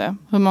 Just det.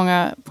 Hur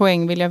många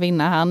poäng vill jag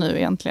vinna här nu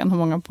egentligen? Hur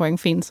många poäng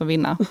finns att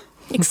vinna?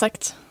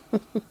 Exakt.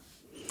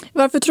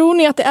 Varför tror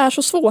ni att det är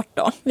så svårt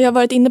då? Vi har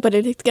varit inne på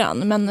det lite grann.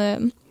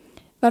 Men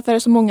varför är det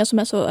så många som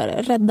är så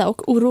rädda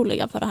och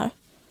oroliga för det här?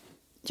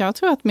 Jag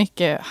tror att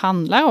mycket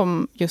handlar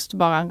om just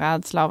bara en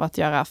rädsla av att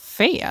göra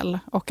fel.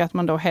 Och att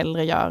man då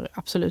hellre gör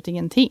absolut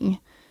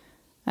ingenting.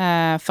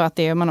 För att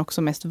det är man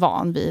också mest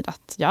van vid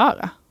att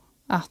göra.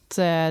 Att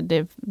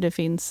det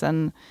finns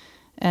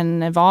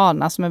en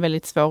vana som är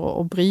väldigt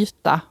svår att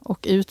bryta.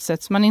 Och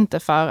utsätts man inte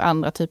för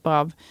andra typer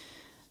av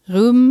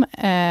rum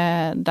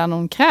där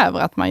någon kräver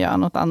att man gör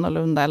något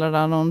annorlunda. Eller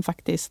där någon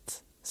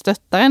faktiskt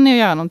stöttar en i att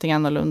göra någonting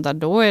annorlunda.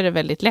 Då är det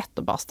väldigt lätt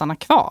att bara stanna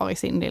kvar i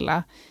sin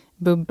lilla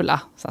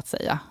bubbla så att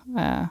säga.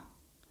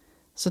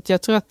 Så att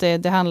jag tror att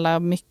det handlar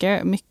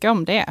mycket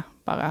om det.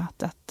 Bara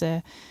att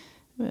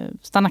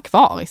stanna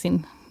kvar i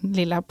sin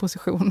lilla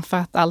position för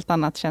att allt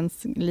annat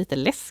känns lite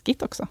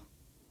läskigt också.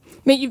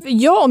 Men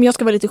om jag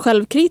ska vara lite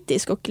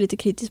självkritisk och lite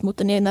kritisk mot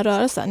den egna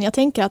rörelsen. Jag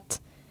tänker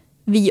att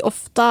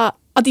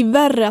att det är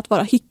värre att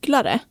vara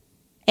hycklare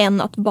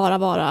än att bara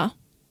vara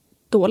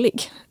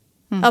dålig.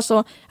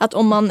 Alltså att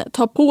om man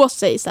tar på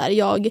sig så här,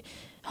 jag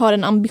har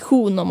en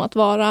ambition om att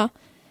vara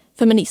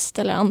feminist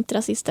eller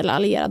antirasist eller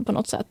allierad på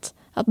något sätt.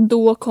 Att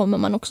då kommer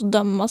man också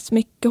dömas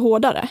mycket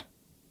hårdare.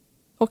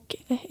 Och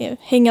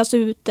hängas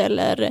ut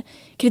eller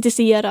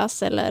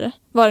kritiseras eller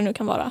vad det nu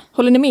kan vara.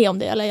 Håller ni med om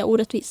det eller är jag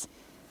orättvis?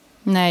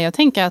 Nej, jag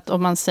tänker att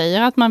om man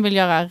säger att man vill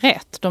göra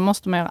rätt, då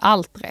måste man göra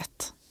allt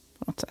rätt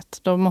på något sätt.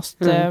 Då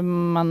måste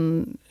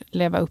man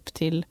leva upp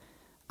till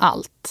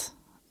allt.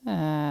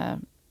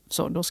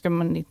 Så då ska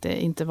man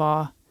inte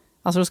vara,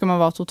 alltså då ska man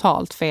vara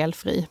totalt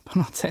felfri på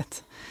något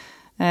sätt.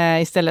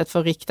 Istället för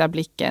att rikta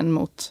blicken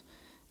mot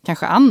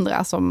kanske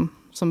andra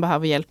som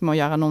behöver hjälp med att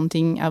göra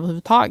någonting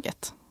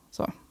överhuvudtaget.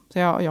 Så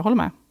jag håller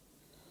med.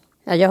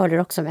 Ja, jag håller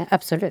också med,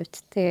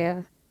 absolut.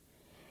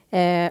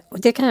 Och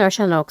det kan jag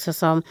känna också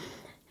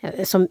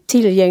som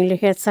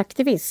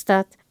tillgänglighetsaktivist.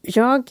 Att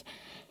jag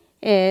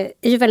är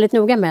ju väldigt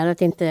noga med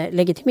att inte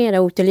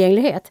legitimera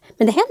otillgänglighet.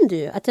 Men det händer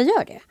ju att jag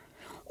gör det.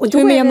 Och då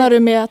hur menar du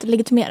med att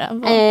legitimera?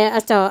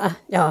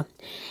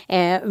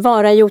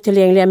 Vara i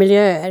otillgängliga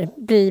miljöer,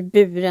 bli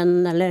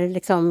buren eller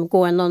liksom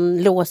gå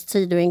någon låst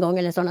sidoingång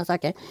eller sådana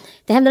saker.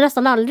 Det händer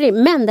nästan aldrig,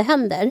 men det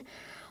händer.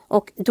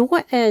 Och då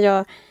är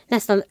jag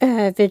nästan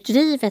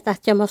överdrivet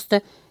att jag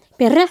måste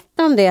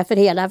berätta om det för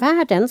hela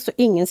världen så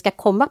ingen ska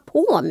komma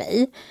på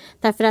mig.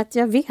 Därför att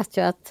jag vet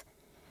ju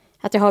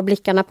att jag har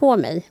blickarna på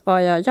mig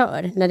vad jag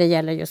gör när det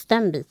gäller just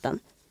den biten.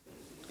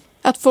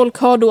 Att folk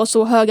har då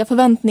så höga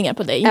förväntningar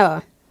på dig?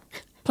 Ja.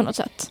 På något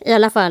sätt. I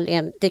alla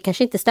fall, det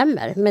kanske inte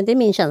stämmer, men det är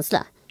min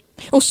känsla.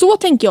 Och så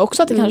tänker jag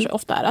också att det kanske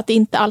ofta är. Att det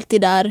inte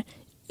alltid är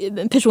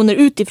personer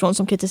utifrån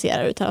som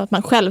kritiserar, utan att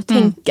man själv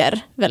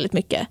tänker väldigt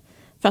mycket.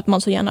 För att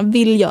man så gärna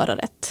vill göra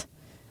rätt.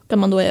 Där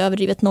man då är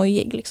överdrivet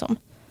nojig liksom.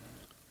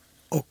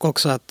 Och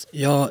också att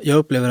jag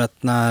upplever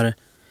att när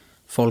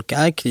folk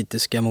är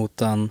kritiska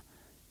mot en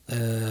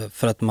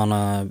för att man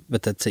har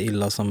betett sig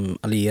illa som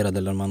allierad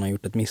eller man har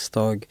gjort ett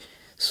misstag,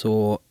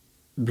 så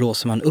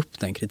blåser man upp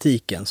den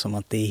kritiken som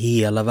att det är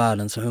hela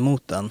världen som är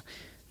emot den.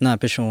 När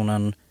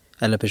personen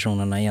eller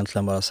personerna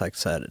egentligen bara sagt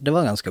så här: det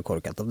var ganska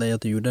korkat av dig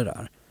att du gjorde det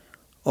här.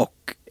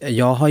 Och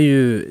jag har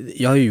ju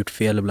gjort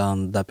fel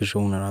ibland där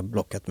personer har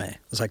blockat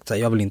mig och sagt så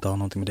här: jag vill inte ha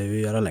någonting med det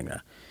att göra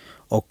längre.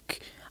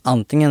 Och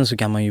antingen så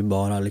kan man ju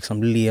bara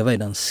liksom leva i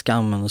den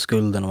skammen och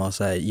skulden och vara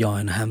så här: jag är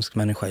en hemsk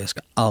människa, jag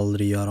ska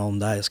aldrig göra om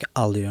det här, jag ska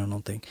aldrig göra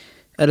någonting.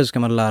 Eller så ska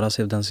man lära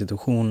sig av den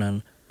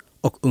situationen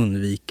och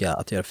undvika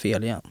att göra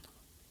fel igen.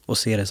 Och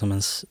se det som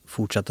en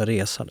fortsatta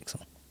resa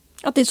liksom.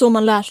 Att det är så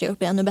man lär sig att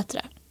bli ännu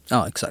bättre.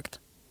 Ja, exakt.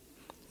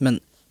 Men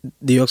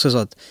det är ju också så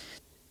att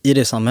i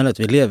det samhället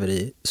vi lever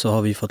i så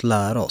har vi fått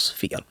lära oss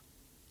fel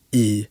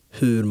i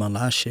hur man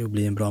lär sig att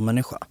bli en bra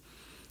människa.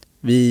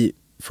 Vi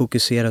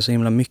fokuserar så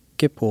himla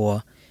mycket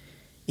på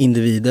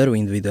individer och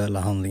individuella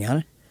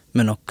handlingar,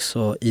 men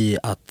också i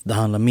att det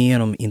handlar mer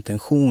om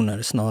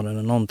intentioner snarare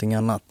än någonting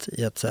annat.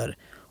 I att så här,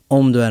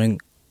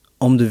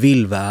 om du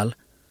vill väl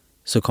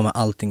så kommer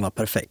allting vara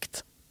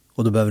perfekt.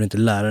 Och då behöver du inte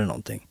lära dig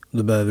någonting.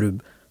 Då behöver du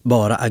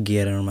bara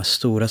agera i de här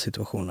stora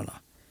situationerna.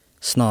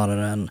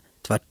 Snarare än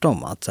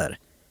tvärtom. Att så här,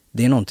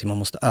 det är någonting man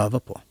måste öva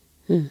på.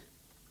 Mm.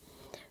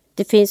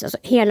 Det finns alltså,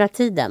 hela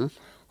tiden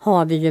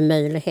har vi ju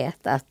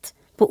möjlighet att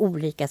på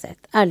olika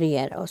sätt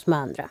alliera oss med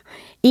andra.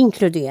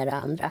 Inkludera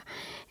andra.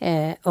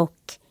 Och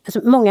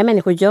alltså, många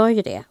människor gör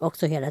ju det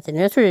också hela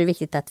tiden. Jag tror det är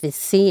viktigt att vi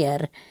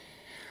ser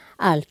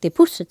alltid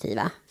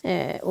positiva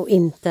och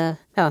inte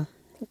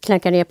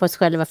knacka ner på oss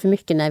själva för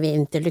mycket när vi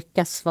inte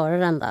lyckas vara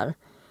den där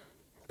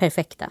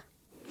perfekta.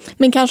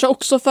 Men kanske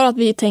också för att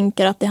vi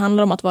tänker att det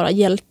handlar om att vara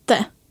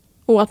hjälte.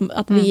 Och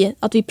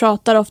att vi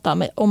pratar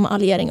ofta om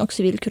alliering och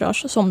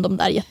civilkurage som de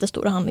där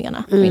jättestora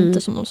handlingarna och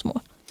inte som de små.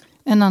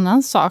 En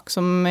annan sak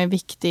som är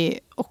viktig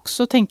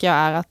också tänker jag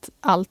är att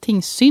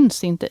allting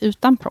syns inte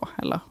utanpå.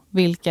 Eller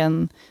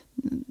vilken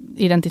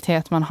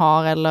identitet man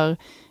har eller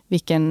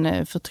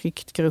vilken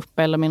förtryckt grupp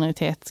eller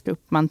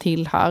minoritetsgrupp man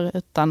tillhör.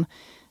 Utan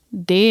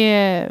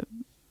det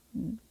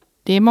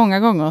är många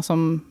gånger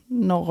som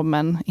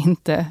normen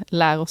inte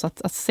lär oss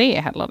att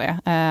se heller det.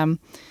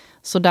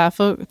 Så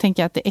därför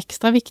tänker jag att det är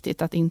extra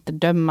viktigt att inte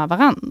döma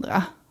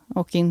varandra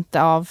och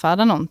inte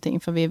avfärda någonting.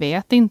 För vi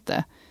vet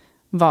inte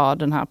vad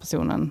den här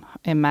personen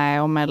är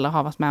med om eller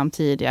har varit med om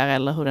tidigare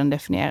eller hur den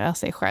definierar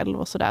sig själv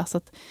och sådär. Så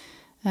att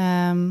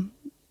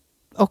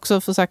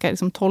också försöka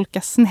liksom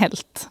tolka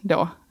snällt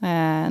då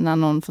när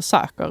någon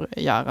försöker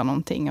göra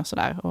någonting och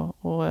sådär.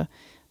 Och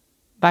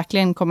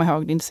verkligen komma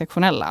ihåg det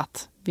intersektionella,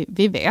 att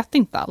vi vet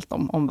inte allt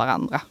om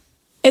varandra.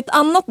 Ett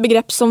annat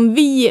begrepp som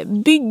vi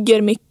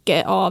bygger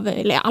mycket av,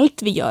 eller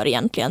allt vi gör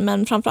egentligen,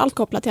 men framförallt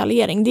kopplat till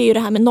alliering, det är ju det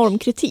här med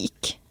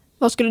normkritik.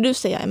 Vad skulle du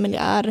säga, Emelie,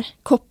 är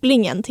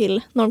kopplingen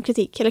till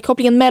normkritik? Eller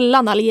kopplingen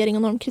mellan alliering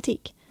och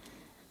normkritik?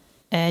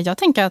 Jag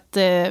tänker att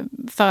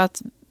för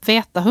att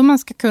veta hur man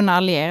ska kunna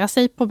alliera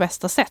sig på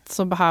bästa sätt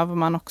så behöver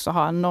man också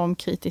ha en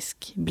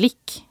normkritisk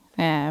blick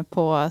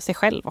på sig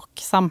själv och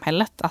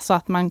samhället. Alltså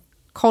att man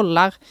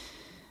kollar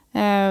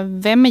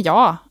vem är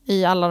jag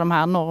i alla de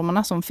här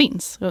normerna som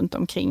finns runt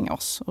omkring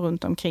oss och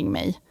runt omkring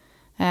mig.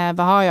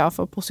 Vad har jag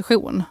för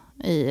position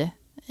i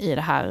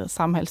det här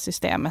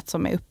samhällssystemet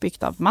som är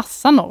uppbyggt av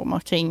massa normer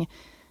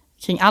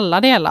kring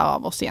alla delar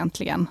av oss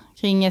egentligen.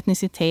 Kring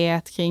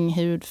etnicitet, kring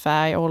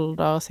hudfärg,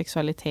 ålder,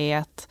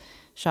 sexualitet,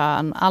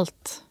 kön,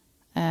 allt.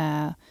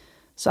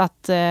 Så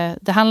att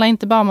det handlar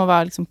inte bara om att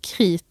vara liksom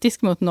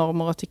kritisk mot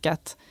normer och tycka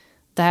att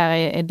det här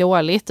är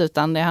dåligt,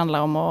 utan det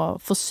handlar om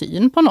att få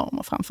syn på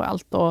normer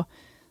framförallt och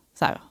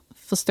så här,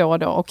 förstå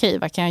då, okej,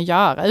 vad kan jag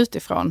göra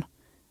utifrån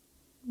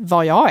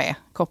vad jag är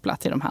kopplat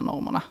till de här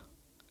normerna.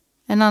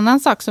 En annan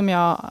sak som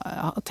jag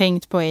har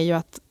tänkt på är ju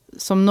att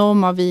som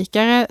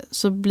normavvikare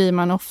så blir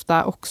man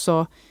ofta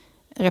också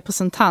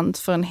representant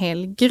för en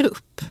hel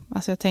grupp.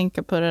 Alltså jag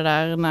tänker på det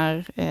där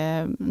när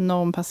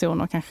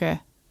normpersoner kanske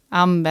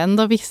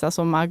använder vissa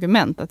som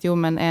argument att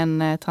men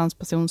en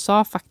transperson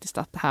sa faktiskt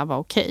att det här var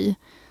okej.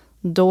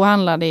 Då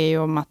handlar det ju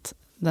om att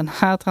den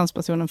här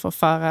transpersonen får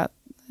föra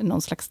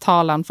någon slags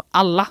talan för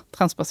alla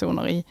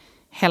transpersoner i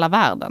hela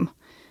världen.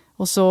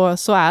 Och så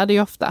är det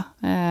ju ofta.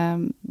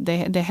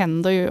 Det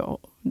händer ju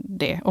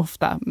det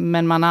ofta.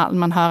 Men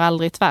man hör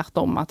aldrig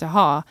tvärtom att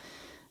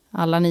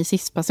alla ni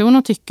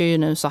cis-personer tycker ju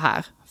nu så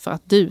här. För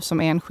att du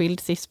som enskild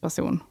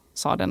cis-person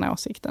sa den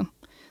åsikten.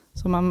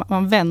 Så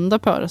man vänder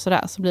på det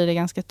sådär så blir det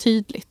ganska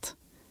tydligt.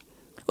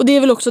 Och det är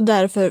väl också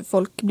därför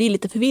folk blir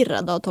lite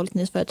förvirrade av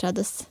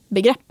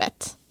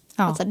tolkningsföreträdesbegreppet.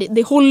 Ja. Alltså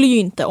det håller ju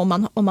inte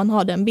om man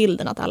har den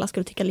bilden att alla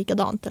skulle tycka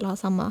likadant eller ha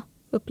samma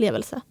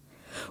upplevelse.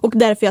 Och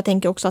därför jag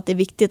tänker också att det är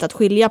viktigt att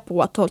skilja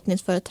på att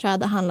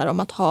tolkningsföreträde handlar om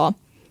att ha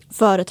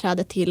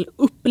företräde till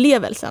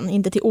upplevelsen,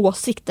 inte till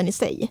åsikten i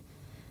sig.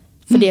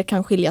 För det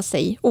kan skilja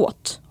sig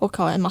åt och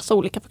ha en massa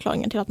olika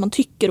förklaringar till att man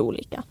tycker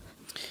olika.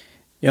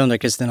 Jag undrar,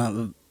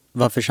 Kristina,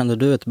 varför kände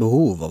du ett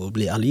behov av att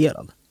bli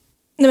allierad?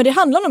 Nej, men det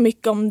handlar nog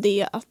mycket om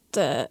det att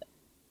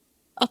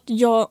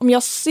om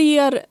jag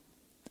ser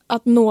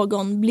att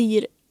någon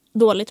blir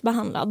dåligt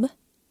behandlad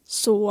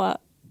så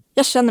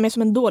jag känner mig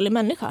som en dålig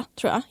människa,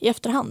 tror jag, i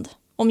efterhand.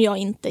 Om jag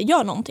inte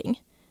gör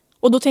någonting.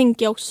 Och då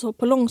tänker jag också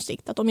på lång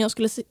sikt att om jag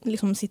skulle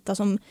liksom sitta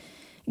som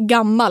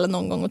gammal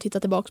någon gång och titta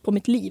tillbaka på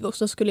mitt liv och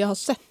så skulle jag ha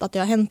sett att det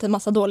har hänt en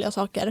massa dåliga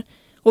saker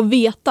och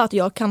veta att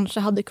jag kanske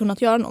hade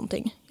kunnat göra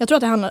någonting. Jag tror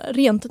att det handlar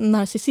rent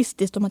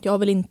narcissistiskt om att jag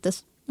vill inte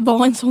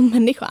vara en sån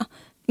människa.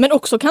 Men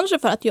också kanske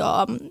för att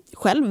jag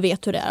själv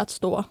vet hur det är att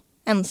stå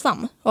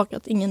ensam och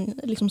att ingen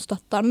liksom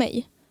stöttar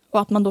mig.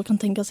 Och att man då kan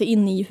tänka sig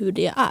in i hur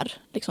det är.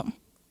 Liksom.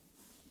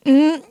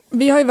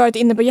 Vi har ju varit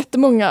inne på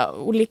jättemånga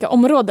olika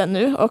områden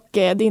nu och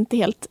det är inte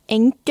helt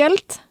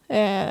enkelt.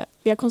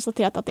 Vi har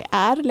konstaterat att det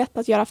är lätt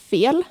att göra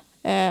fel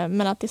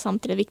men att det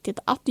samtidigt är viktigt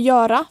att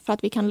göra för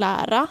att vi kan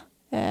lära.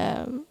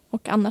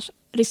 Och annars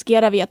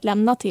riskerar vi att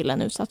lämna till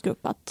en utsatt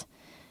grupp att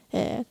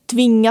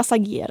tvingas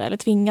agera eller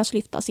tvingas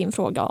lyfta sin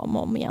fråga om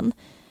och om igen.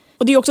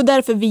 Och det är också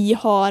därför vi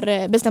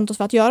har bestämt oss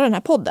för att göra den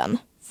här podden.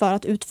 För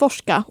att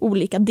utforska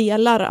olika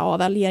delar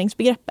av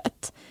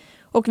allieringsbegreppet.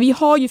 Och vi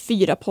har ju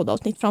 4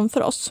 poddavsnitt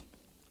framför oss.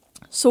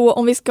 Så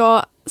om vi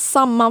ska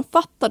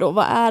sammanfatta då,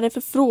 vad är det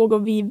för frågor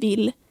vi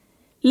vill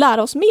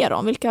lära oss mer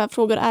om? Vilka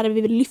frågor är det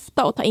vi vill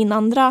lyfta och ta in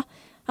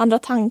andra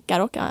tankar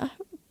och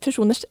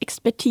personers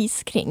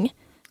expertis kring?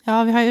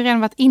 Ja, vi har ju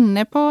redan varit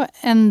inne på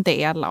en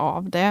del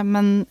av det,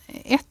 men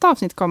ett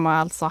avsnitt kommer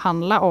alltså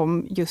handla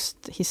om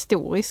just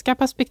historiska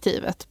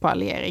perspektivet på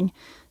alliering.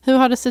 Hur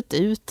har det sett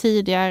ut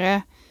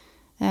tidigare?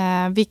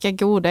 Vilka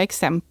goda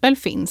exempel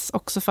finns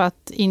också för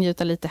att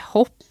ingjuta lite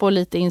hopp och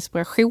lite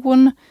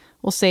inspiration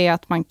och se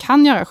att man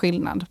kan göra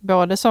skillnad.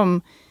 Både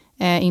som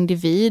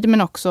individ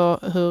men också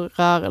hur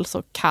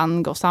rörelser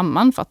kan gå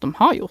samman för att de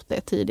har gjort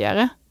det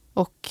tidigare.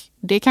 Och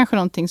det är kanske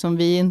någonting som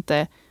vi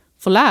inte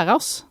får lära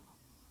oss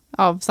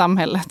av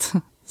samhället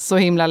så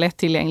himla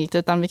lättillgängligt,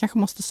 utan vi kanske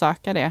måste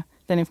söka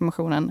den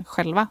informationen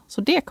själva.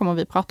 Så det kommer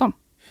vi prata om.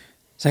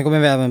 Sen kommer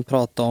vi även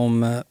prata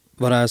om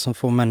vad det är som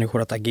får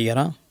människor att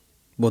agera,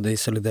 både i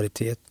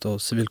solidaritet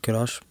och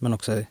civilkurage, men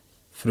också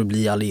för att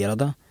bli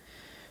allierade.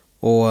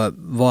 Och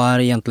vad är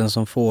det egentligen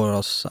som får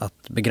oss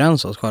att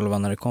begränsa oss själva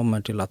när det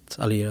kommer till att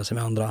alliera sig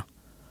med andra?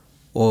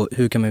 Och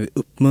hur kan vi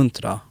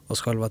uppmuntra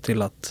oss själva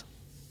till att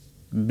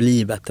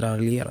bli bättre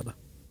allierade?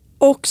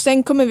 Och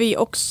sen kommer vi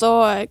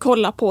också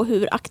kolla på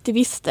hur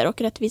aktivister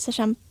och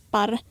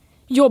rättvisekämpar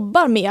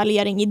jobbar med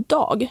alliering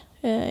idag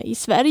i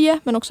Sverige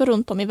men också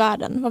runt om i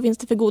världen. Vad finns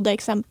det för goda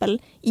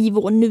exempel i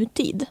vår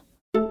nutid?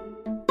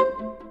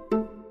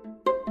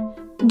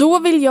 Då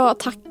vill jag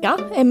tacka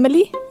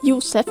Emily,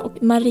 Josef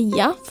och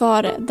Maria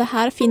för det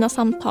här fina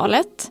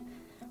samtalet.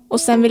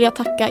 Och sen vill jag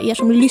tacka er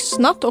som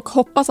lyssnat och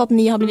hoppas att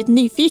ni har blivit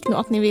nyfikna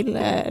och att ni vill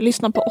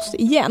lyssna på oss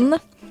igen.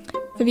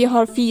 För vi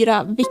har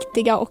 4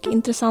 viktiga och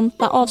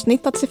intressanta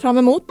avsnitt att se fram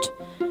emot.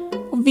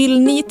 Och vill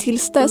ni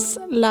tills dess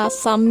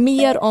läsa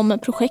mer om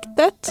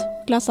projektet,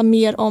 läsa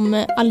mer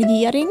om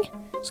alliering,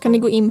 så kan ni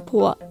gå in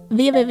på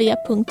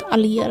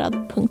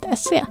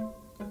www.allierad.se.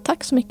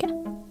 Tack så mycket.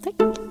 Tack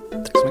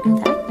så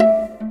mycket. Tack.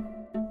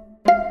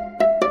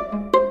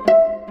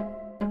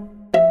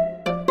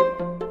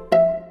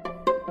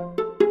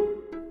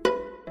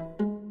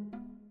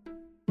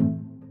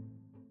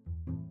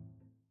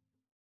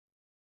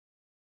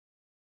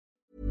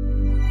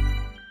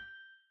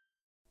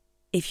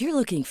 If you're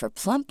looking for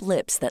plump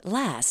lips that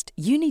last,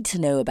 you need to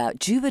know about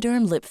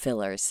Juvederm lip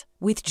fillers.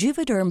 With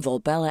Juvederm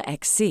Volbella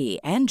XC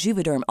and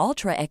Juvederm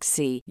Ultra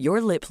XC,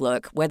 your lip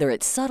look, whether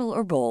it's subtle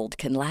or bold,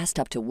 can last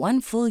up to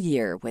 1 full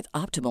year with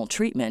optimal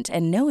treatment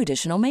and no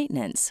additional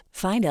maintenance.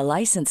 Find a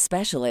licensed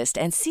specialist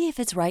and see if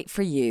it's right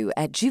for you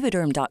at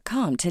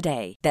Juvederm.com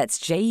today. That's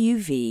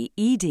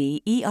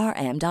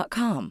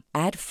JUVEDERM.com.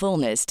 Add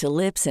fullness to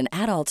lips in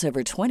adults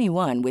over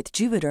 21 with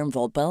Juvederm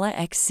Volbella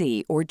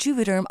XC or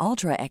Juvederm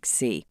Ultra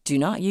XC. Do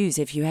not use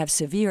if you have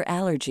severe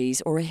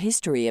allergies or a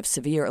history of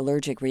severe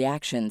allergic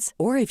reactions,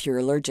 or if you're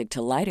allergic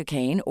to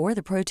lidocaine or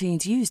the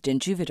proteins used in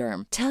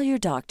Juvederm. Tell your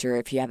doctor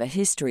if you have a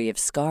history of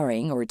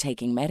scarring or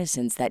taking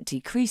medicines that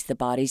decrease the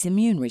body's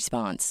immune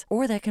response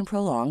or that can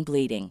prolong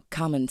bleeding.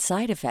 Common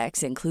side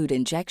effects include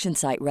injection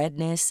site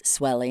redness,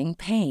 swelling,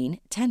 pain,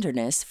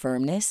 tenderness,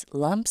 firmness,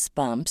 lumps,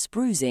 bumps,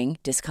 bruising,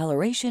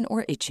 discoloration,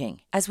 or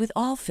itching. As with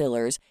all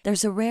fillers,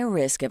 there's a rare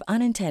risk of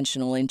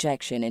unintentional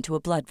injection into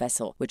a blood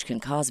vessel, which can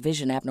cause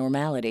vision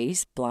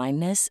abnormalities,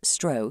 blindness,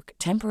 stroke,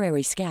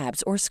 temporary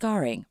scabs, or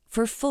scarring.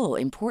 For full,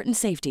 important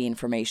safety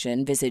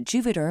information, visit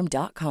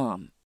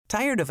Juvederm.com.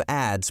 Tired of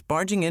ads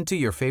barging into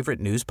your favorite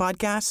news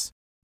podcasts?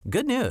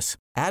 Good news.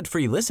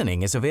 Ad-free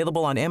listening is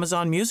available on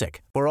Amazon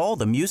Music for all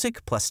the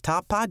music plus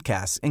top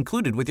podcasts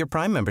included with your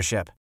Prime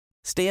membership.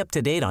 Stay up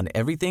to date on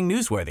everything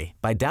newsworthy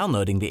by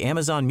downloading the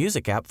Amazon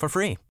Music app for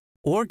free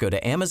or go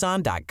to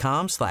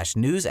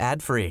amazon.com/news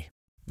ad free.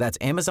 That's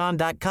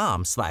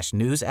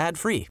amazon.com/news ad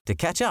free to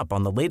catch up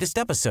on the latest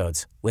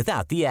episodes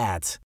without the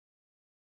ads.